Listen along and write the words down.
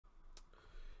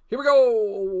Here we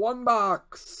go. One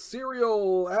box.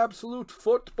 Cereal. Absolute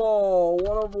Football.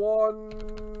 1 of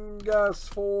 1 guess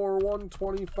for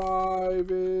 125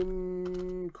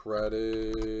 in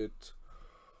credit.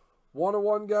 1 of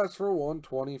 1 guess for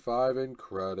 125 in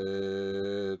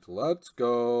credit. Let's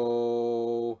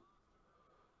go.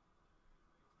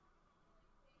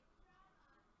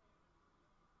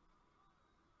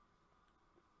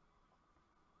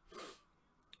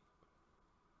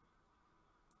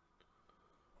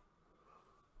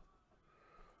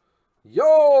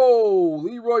 Yo,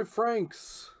 Leroy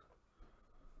Franks.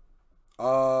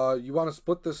 You want to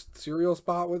split this cereal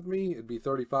spot with me? It'd be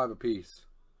 35 apiece.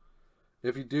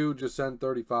 If you do, just send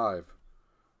 35.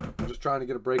 I'm just trying to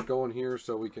get a break going here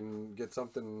so we can get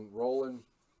something rolling.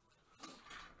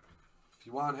 If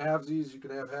you want halvesies, you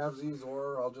can have halvesies,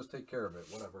 or I'll just take care of it.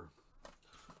 Whatever.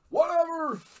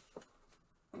 Whatever!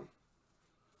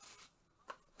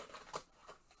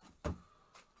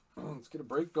 Let's get a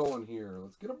break going here.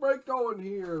 Let's get a break going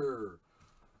here.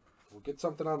 We'll get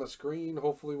something on the screen.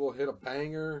 Hopefully we'll hit a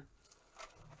banger.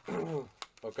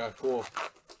 Okay, cool.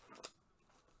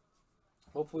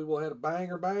 Hopefully we'll hit a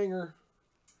banger.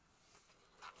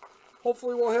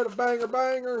 Hopefully we'll hit a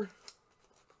banger.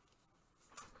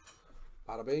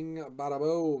 Bada bing, bada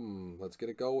boom. Let's get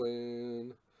it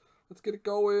going. Let's get it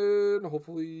going.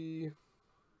 Hopefully...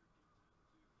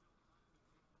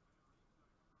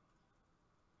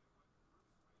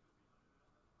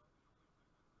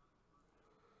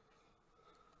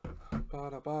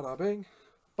 Bada bada bing,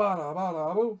 bada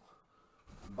bada boom,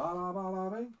 bada bada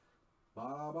bing,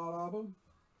 bada bada boom.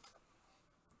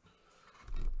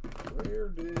 Where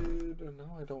did...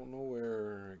 No, I don't know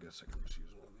where. I guess I can just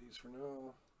use one of these for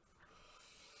now.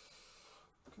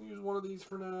 I can use one of these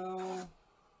for now.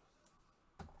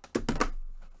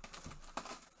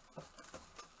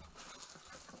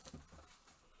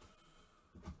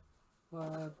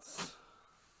 Let's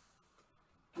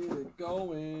get it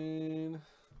going.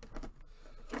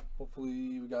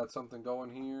 Hopefully we got something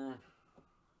going here.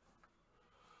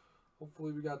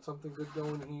 Hopefully we got something good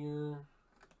going here.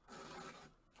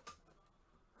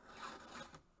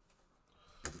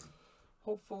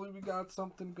 Hopefully we got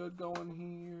something good going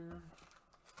here.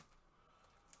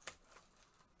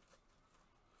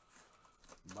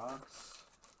 Box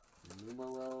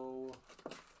numero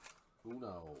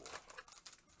uno.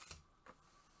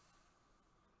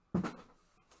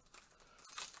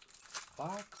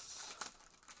 Box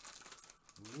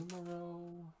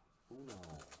numero uno.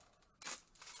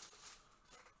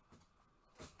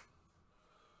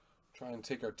 Try and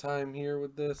take our time here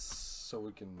with this so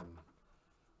we can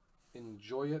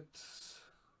enjoy it.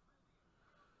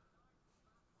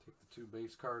 Take the 2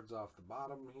 base cards off the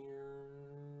bottom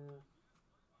here.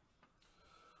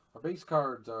 Our base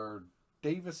cards are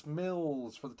Davis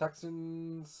Mills for the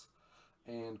Texans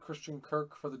and Christian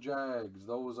Kirk for the Jags.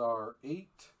 Those are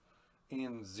 8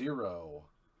 and 0.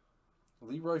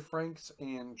 Leroy Franks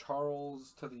and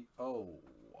Charles to the O.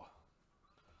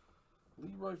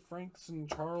 Leroy Franks and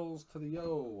Charles to the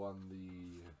O on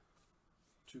the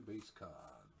 2 base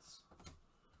cards.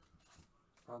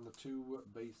 On the 2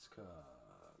 base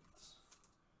cards.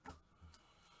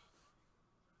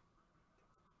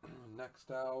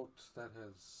 Next out, that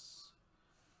has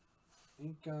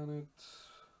ink on it.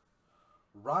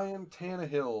 Ryan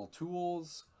Tannehill,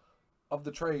 Tools of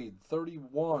the Trade,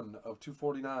 31 of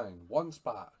 249. 1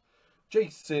 spot.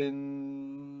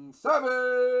 Jason Savage.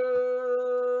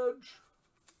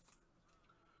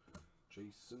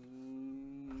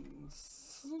 Jason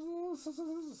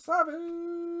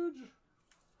Savage.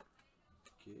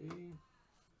 Okay.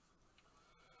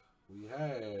 We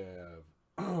have...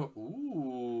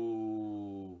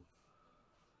 Ooh.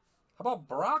 How about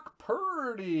Brock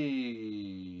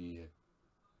Purdy?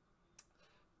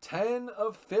 10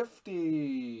 of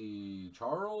 50.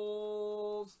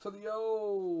 Charles to the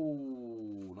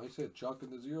O. Nice hit, Chuck in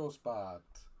the 0 spot.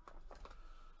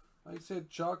 Nice hit,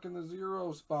 Chuck in the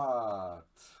 0 spot.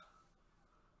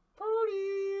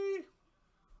 Purdy.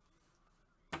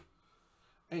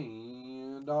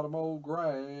 And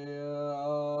autograph.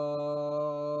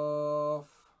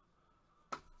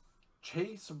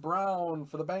 Chase Brown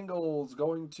for the Bengals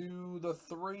going to the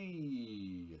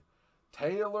 3.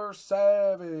 Taylor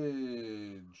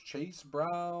Savage. Chase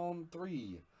Brown,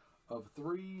 3 of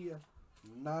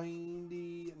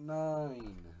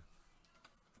 399.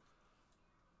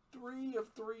 3 of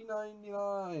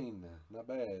 399. Not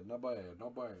bad, not bad,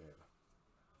 not bad.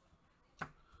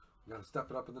 We gotta step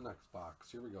it up in the next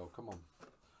box. Here we go. Come on.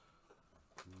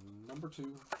 Number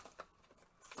 2.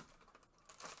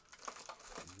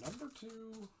 Number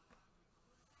 2.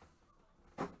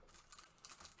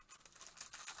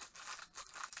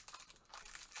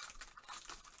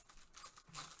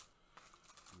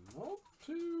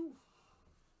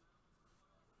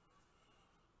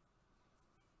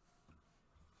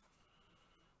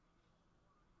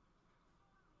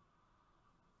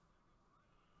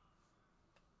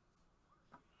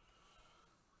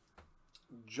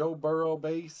 Joe Burrow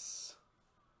base.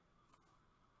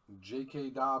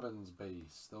 J.K. Dobbins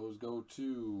base. Those go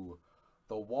to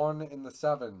the 1 and the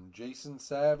 7. Jason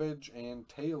Savage and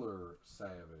Taylor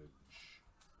Savage.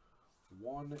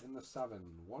 1 and the 7.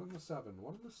 1 and the 7.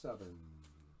 1 and the 7.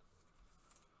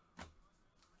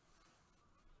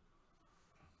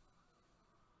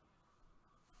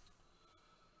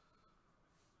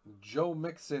 Joe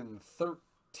Mixon,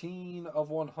 13 of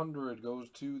 100, goes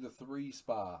to the 3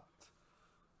 spot.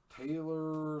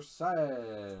 Taylor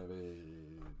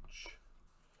Savage.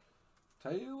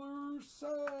 Taylor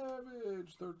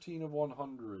Savage, 13 of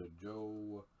 100.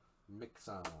 Joe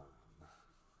Mixon.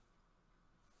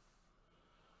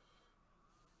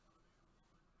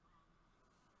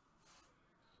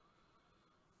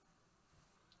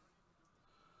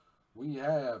 We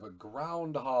have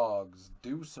Groundhogs,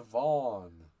 Deuce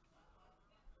Vaughn.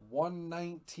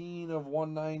 119 of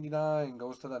 199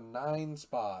 goes to the 9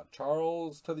 spot.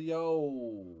 Charles to the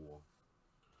O.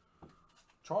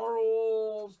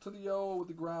 Charles to the O with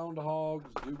the Groundhogs,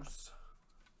 Deuce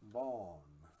Vaughn.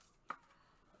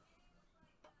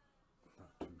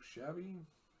 Not too shabby.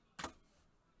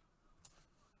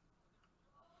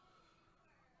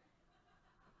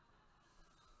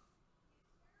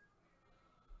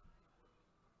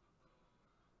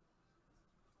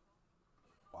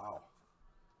 Wow.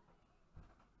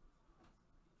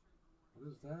 What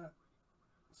is that?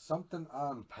 Something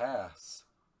on pass.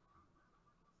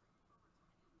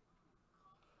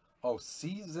 Oh,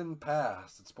 season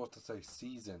pass. It's supposed to say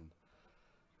season.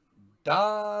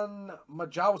 Don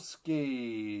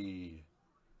Majowski.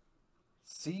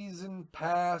 Season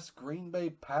pass. Green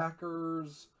Bay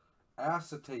Packers.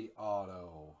 Acetate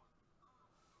auto.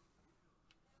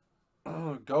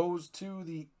 Goes to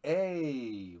the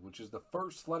A, which is the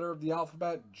first letter of the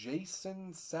alphabet.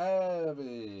 Jason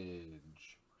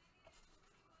Savage.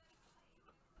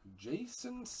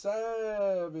 Jason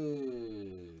Savage.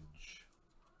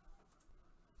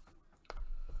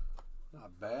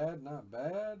 Not bad, not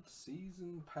bad.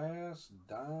 Season pass,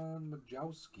 Don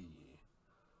Majowski.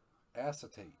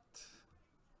 Acetate.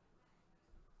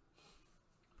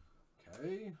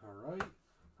 Okay, alright.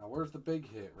 Now where's the big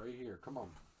hit? Right here. Come on.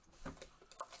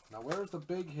 Now where's the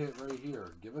big hit right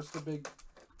here? Give us the big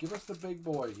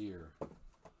boy here.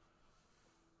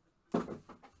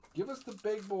 Give us the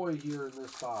big boy here in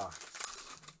this box.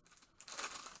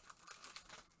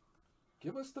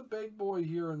 Give us the big boy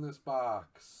here in this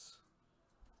box.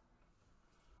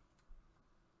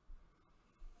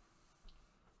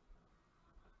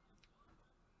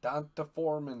 Donta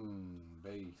Foreman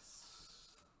base.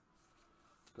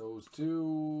 Goes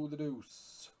to the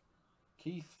Deuce.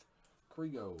 Keith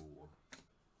Krigo.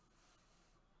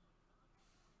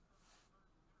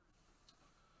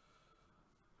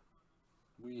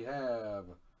 We have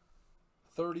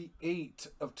 38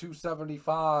 of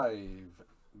 275.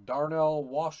 Darnell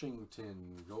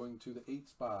Washington going to the 8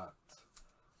 spot.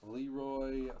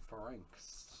 Leroy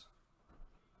Franks.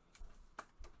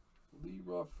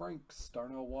 Leroy Franks,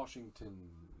 Darnell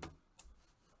Washington.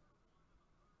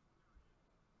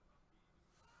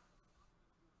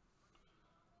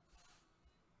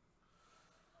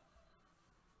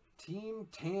 Team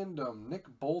Tandem, Nick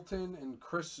Bolton and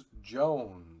Chris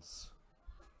Jones.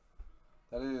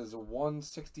 That is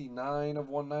 169 of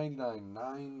 199.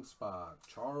 9 spot.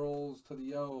 Charles to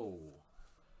the O.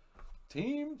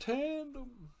 Team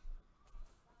Tandem.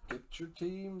 Get your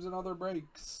teams and other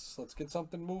breaks. Let's get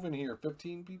something moving here.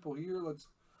 15 people here. Let's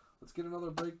get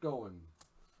another break going.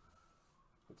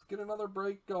 Let's get another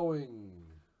break going.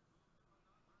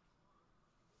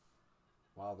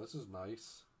 Wow, this is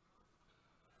nice.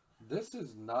 This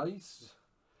is nice.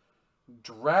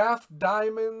 Draft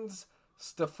Diamonds,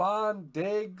 Stephon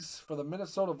Diggs for the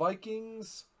Minnesota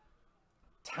Vikings.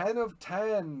 10 of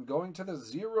 10 going to the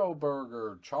Zero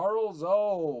Burger. Charles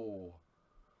O.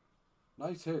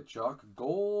 Nice hit, Chuck.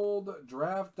 Gold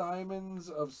Draft Diamonds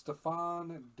of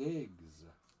Stephon Diggs.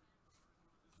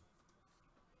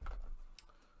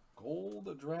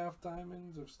 Gold Draft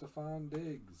Diamonds of Stephon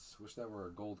Diggs. Wish that were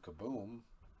a gold Kaboom.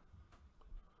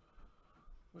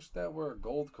 Wish that were a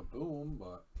gold Kaboom,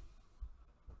 but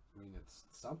I mean, it's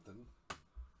something.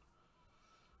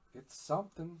 It's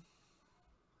something.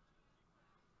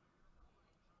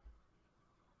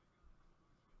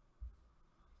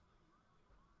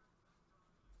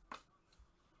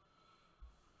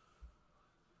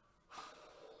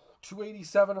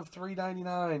 $287 of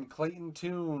 $399. Clayton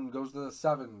Tune goes to the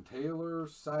 7. Taylor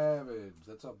Savage.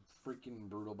 That's a freaking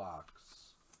brutal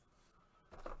box.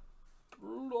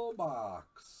 Brutal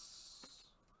box.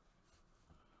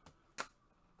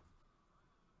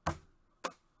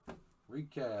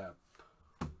 Recap.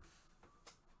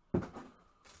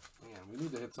 We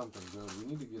need to hit something good. We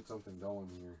need to get something going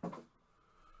here.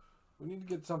 We need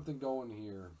to get something going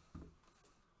here.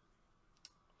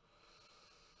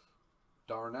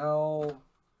 Darnell,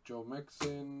 Joe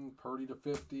Mixon, Purdy to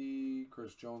 50,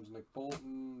 Chris Jones, Nick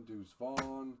Bolton, Deuce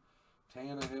Vaughn,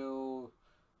 Tannehill,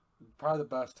 probably the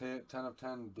best hit, 10 of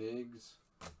 10, Diggs,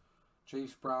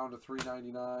 Chase Brown to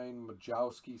 399,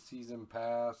 Majowski season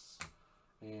pass,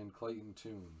 and Clayton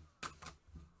Tune.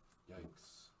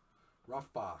 Yikes.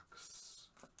 Rough box.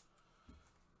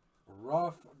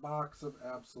 Rough box of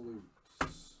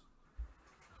absolutes.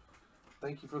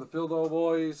 Thank you for the fill, though,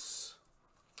 boys.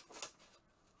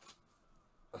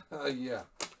 Yeah.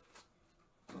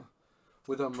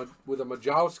 With a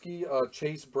Majowski,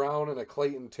 Chase Brown, and a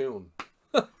Clayton Tune.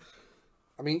 I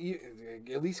mean,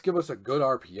 at least give us a good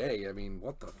RPA. I mean,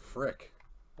 what the frick?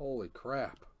 Holy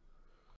crap.